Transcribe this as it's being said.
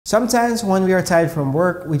Sometimes when we are tired from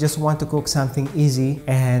work, we just want to cook something easy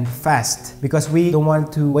and fast because we don't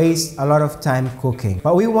want to waste a lot of time cooking.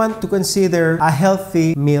 But we want to consider a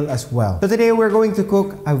healthy meal as well. So today we're going to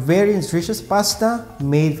cook a very nutritious pasta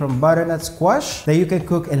made from butternut squash that you can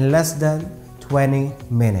cook in less than 20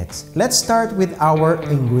 minutes. Let's start with our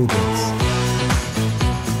ingredients.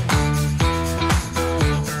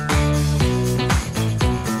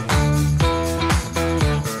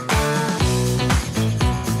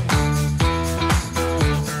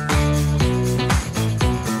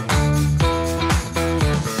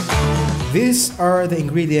 These are the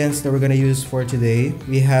ingredients that we're gonna use for today.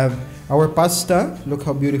 We have our pasta. Look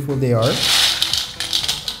how beautiful they are.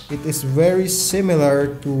 It is very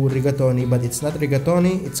similar to rigatoni, but it's not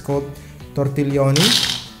rigatoni. It's called tortiglioni.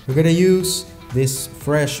 We're gonna use this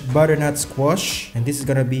fresh butternut squash, and this is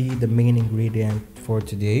gonna be the main ingredient for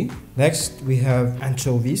today. Next, we have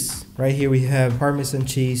anchovies. Right here we have Parmesan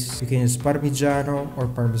cheese. You can use Parmigiano or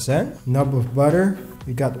Parmesan. Knob of butter.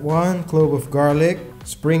 We got 1 clove of garlic,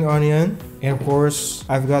 spring onion, and of course,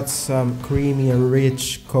 I've got some creamy,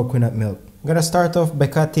 rich coconut milk. I'm gonna start off by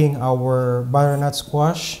cutting our butternut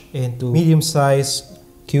squash into medium-sized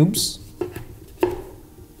cubes.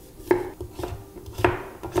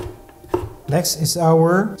 Next is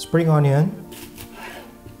our spring onion.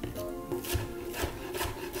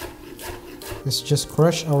 Let's just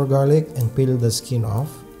crush our garlic and peel the skin off.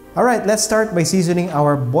 Alright, let's start by seasoning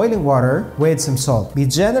our boiling water with some salt. Be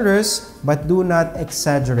generous, but do not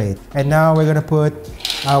exaggerate. And now we're gonna put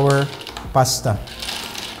our pasta.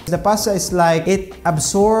 The pasta is like it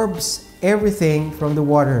absorbs everything from the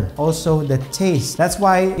water, also the taste. That's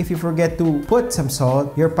why if you forget to put some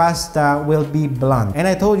salt, your pasta will be bland. And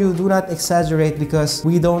I told you, do not exaggerate because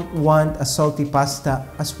we don't want a salty pasta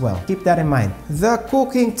as well. Keep that in mind. The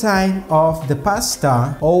cooking time of the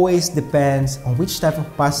pasta always depends on which type of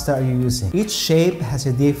pasta are you using. Each shape has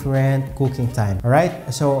a different cooking time.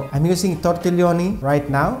 Alright, so I'm using tortiglioni right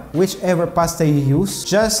now. Whichever pasta you use,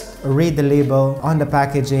 just read the label on the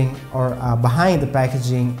packaging or behind the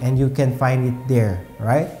packaging and you can find it there,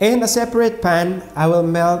 right? In a separate pan, I will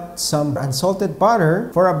melt some unsalted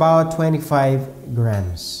butter for about 25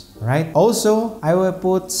 grams, right? Also, I will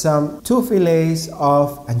put some 2 fillets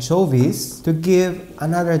of anchovies to give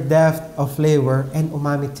another depth of flavor and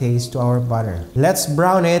umami taste to our butter. Let's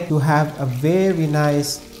brown it to have a very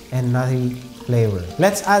nice and nutty flavor.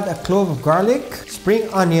 Let's add a clove of garlic, spring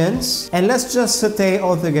onions, and let's just saute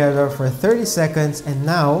all together for 30 seconds. And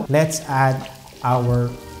now let's add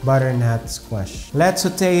our butternut squash. Let's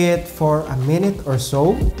saute it for a minute or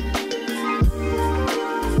so.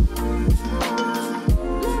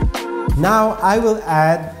 Now I will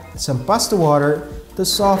add some pasta water to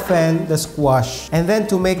soften the squash. And then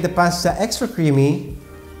to make the pasta extra creamy,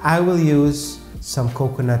 I will use some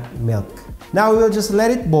coconut milk. Now we will just let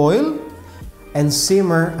it boil and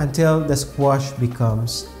simmer until the squash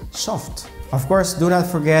becomes soft. Of course, do not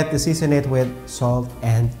forget to season it with salt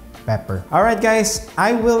and pepper. Alright guys,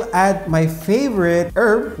 I will add my favorite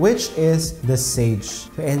herb, which is the sage,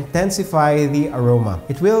 to intensify the aroma.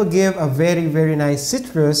 It will give a very nice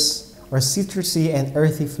citrus or citrusy and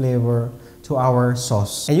earthy flavor to our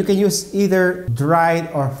sauce. And you can use either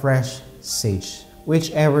dried or fresh sage,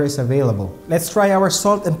 whichever is available. Let's try our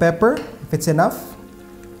salt and pepper, if it's enough.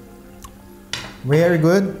 Very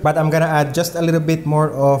good, but I'm gonna add just a little bit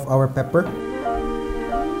more of our pepper.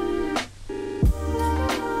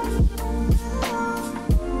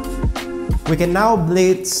 We can now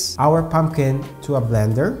blitz our pumpkin to a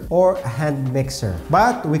blender or a hand mixer,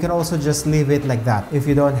 but we can also just leave it like that if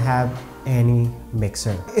you don't have any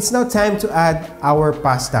mixer. It's now time to add our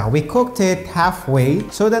pasta. We cooked it halfway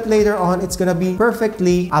so that later on it's gonna be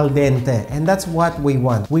perfectly al dente, and that's what we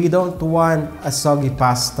want. We don't want a soggy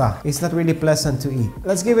pasta. It's not really pleasant to eat.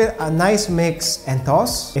 Let's give it a nice mix and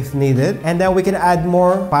toss if needed, and then we can add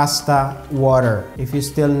more pasta water if you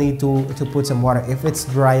still need to put some water if it's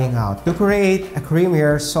drying out to create a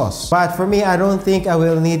creamier sauce. But for me, I don't think I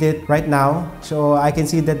will need it right now, so I can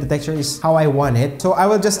see that the texture is how I want it. So I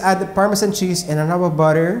will just add the Parmesan cheese and another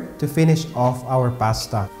butter to finish off our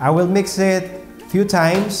pasta. I will mix it a few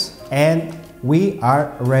times and we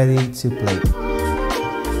are ready to plate.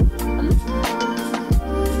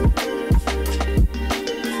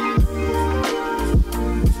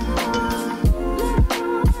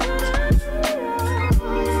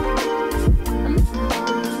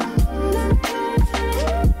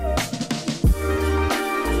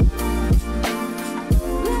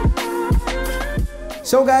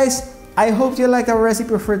 So guys, I hope you liked our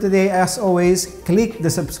recipe for today. As always, click the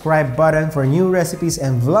subscribe button for new recipes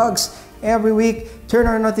and vlogs every week turn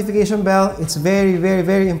on our notification bell. It's very, very,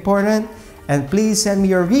 very important. And please send me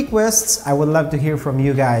your requests. I would love to hear from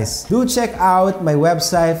you guys. Do check out my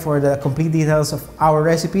website for the complete details of our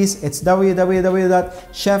recipes. It's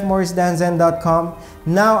www.chefmauricedanzen.com.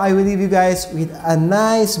 Now I will leave you guys with a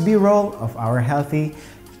nice B-roll of our healthy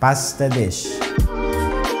pasta dish.